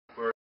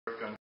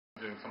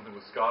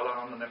with Scala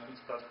on the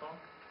NetBeans platform.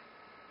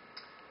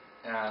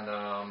 And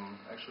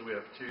actually we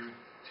have two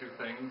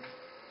things.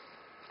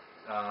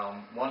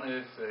 One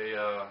is it's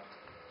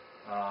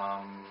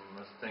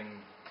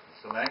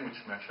a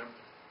language mashup.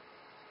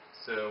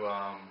 So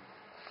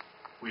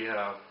we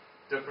have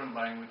different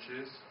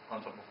languages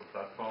on top of the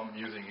platform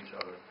using each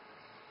other.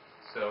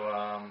 So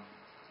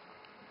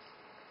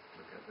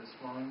look at this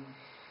one.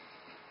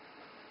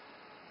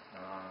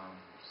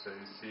 So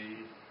you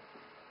see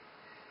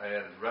I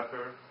added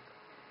wrapper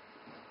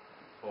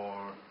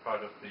for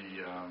part of the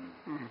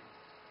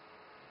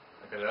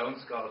like our own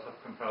Scala top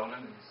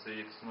component. You see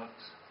it's not,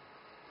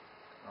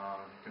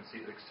 you can see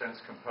it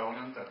extends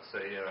component, that's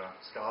a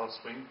Scala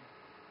swing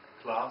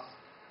class.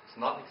 It's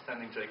not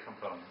extending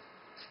JComponent,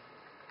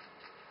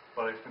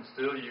 but I can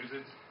still use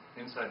it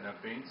inside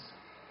NetBeans.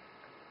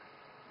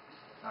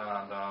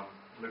 And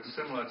it looks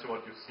similar to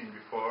what you've seen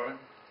before.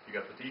 You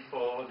get the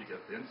default, you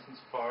get the instance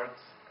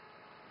parts,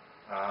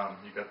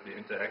 you get the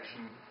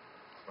interaction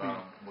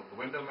with the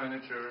window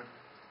manager,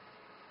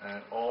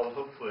 and all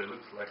hopefully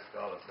looks like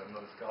Scala. So I'm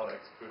not a Scala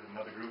expert, I'm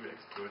not a Groovy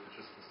expert, it's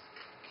just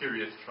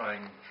curious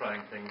trying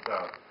things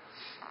out.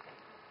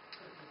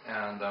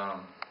 And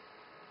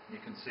you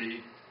can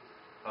see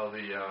how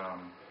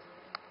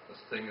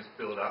this thing is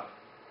built up,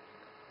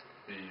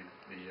 the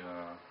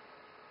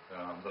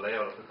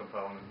layout of the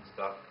component and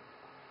stuff,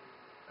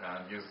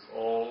 and uses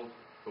all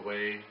the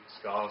way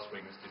Scala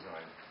swing is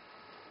designed.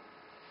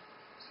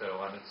 So,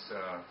 and it's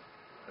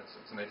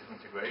a native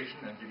integration,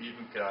 and you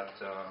even got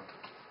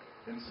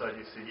inside,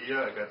 you see here,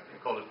 I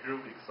call it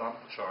Groovy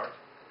example chart.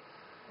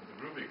 And the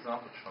Groovy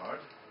example chart,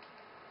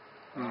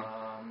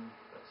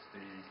 that's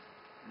the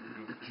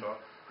Groovy chart.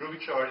 Groovy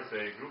chart is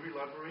a Groovy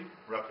library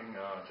wrapping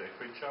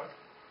jQuery chart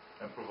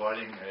and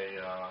providing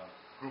a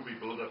Groovy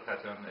builder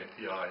pattern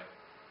API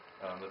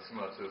that's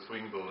similar to the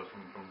swing builder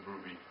from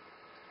Groovy.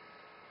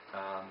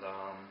 And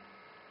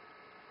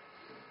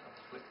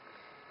click.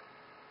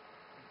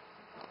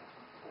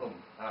 Oh,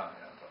 yeah,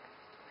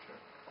 sure.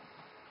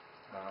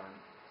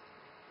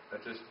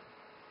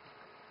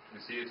 You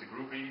see it's a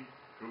Groovy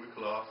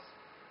class,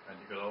 and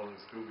you got all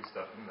this Groovy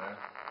stuff in there.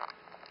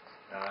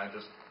 And I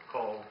just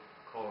call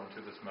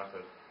into this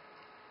method.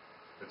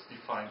 It's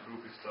defined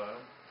Groovy style,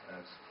 and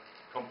it's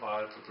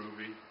compiled for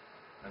Groovy,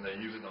 and they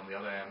use it on the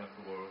other end of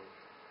the world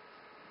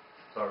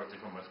directly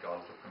from my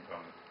Scala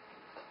component.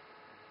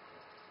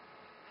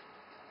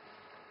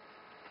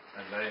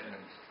 And they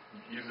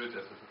use it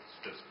as if it's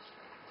just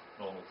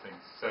normal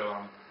things. So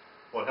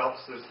what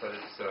helps is that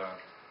it's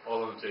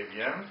all on the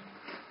JVM,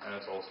 and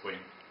it's all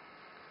swing.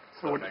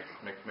 So it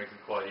makes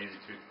it quite easy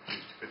to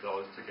fit all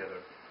this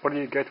together. What do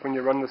you get when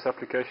you run this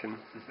application?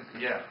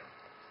 Yeah.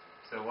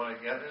 So what I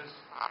get is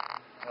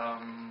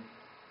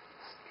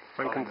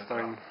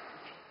Frankenstein.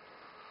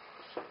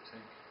 Should take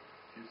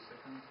a few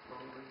seconds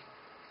probably.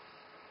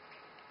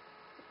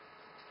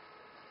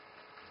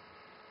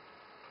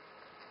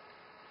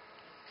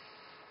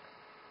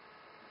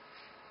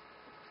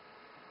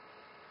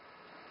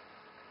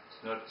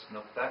 It's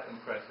not that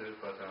impressive,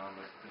 but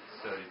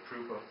it's a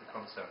proof of the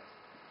concept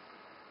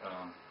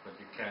that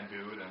you can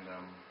do it, and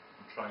I'm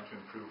trying to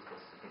improve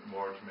this a bit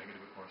more to make it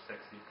a bit more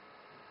sexy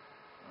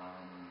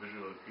and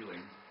visually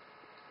appealing.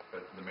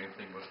 But the main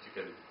thing was to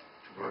get it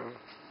to work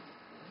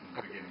in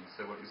the beginning.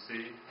 So what you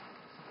see,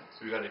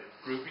 so we got a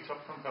Groovy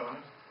top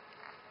component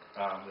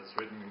that's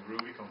written in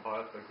Groovy,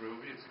 compiled by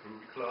Groovy. It's a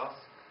Groovy class.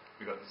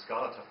 We got the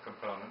Scala top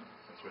component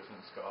that's written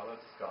in Scala.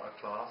 It's a Scala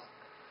class.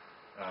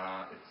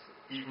 It's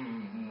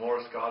even more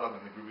Scala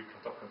than the Groovy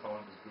top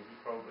component is Groovy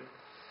probably.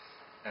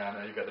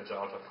 And you got the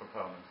Java top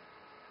component.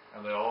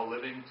 And they're all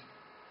living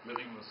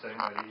in the same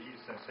IDE,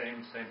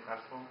 same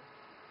platform.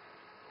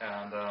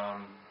 And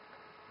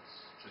it's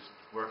just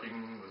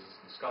working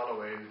the Scala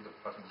way, the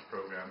button is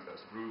programmed,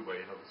 there's a Groovy way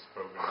how it's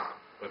programmed.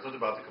 But it's not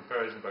about the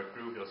comparison about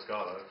Groovy or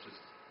Scala, it's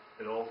just,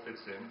 it all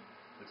fits in.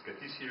 It's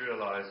get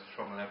deserialized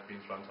from the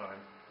NetBeans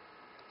runtime.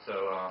 So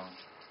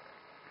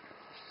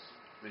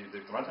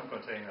the runtime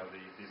container,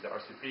 the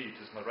RCP,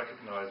 does not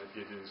recognize if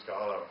you're doing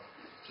Scala,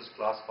 it's just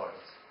class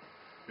files.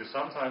 You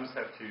sometimes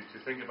have to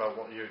think about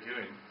what you're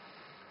doing.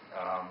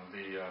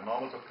 The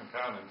normal top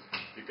component,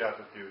 you get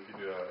if you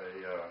do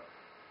a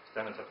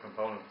standard top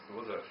component with the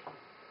wizard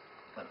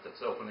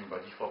that's opening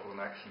by default with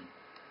an action.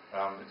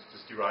 It's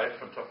just derived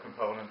from top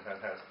component and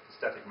has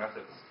static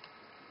methods.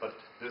 But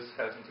this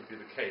hasn't to be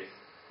the case.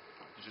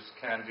 You just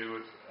can do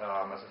it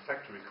as a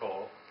factory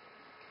call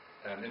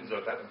and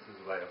insert that into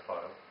the layer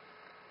file,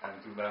 and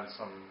do then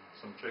some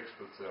tricks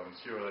with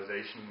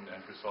serialization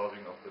and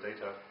resolving of the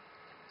data,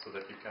 so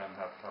that you can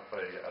have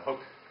a hook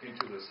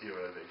into the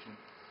serialization.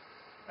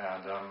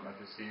 And as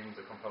you've seen,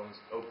 the components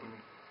open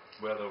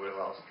where they were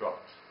last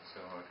dropped,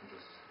 so I can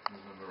just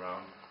move them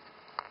around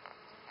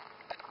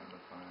and the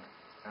file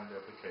and the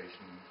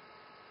application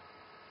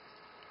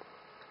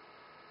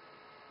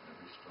and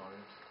restart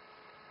it.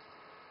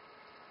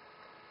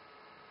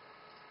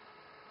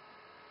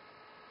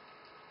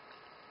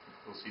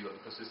 We'll see that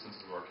the persistence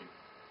is working,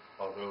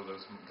 although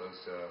those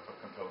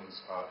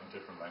components are in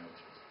different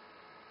languages.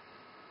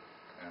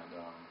 And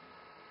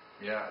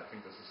yeah, I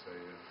think this is a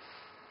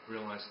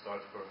real nice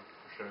start for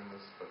showing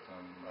this, but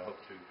I hope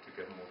to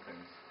get more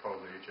things,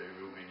 probably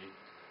JRuby.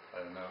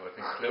 I don't know, I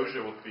think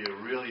closure would be a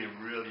really,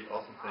 really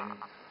awesome thing,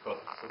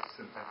 because it's so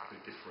syntactically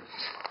different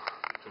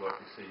to what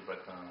we see, but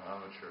I'm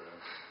not sure.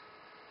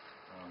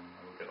 I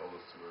will get all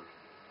this to work.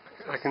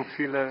 I can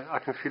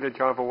feel a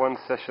Java 1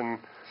 session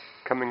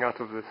coming out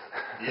of this.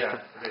 Yeah,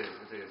 it is.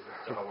 It's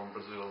Java 1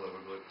 Brazil, a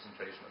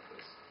representation of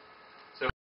this.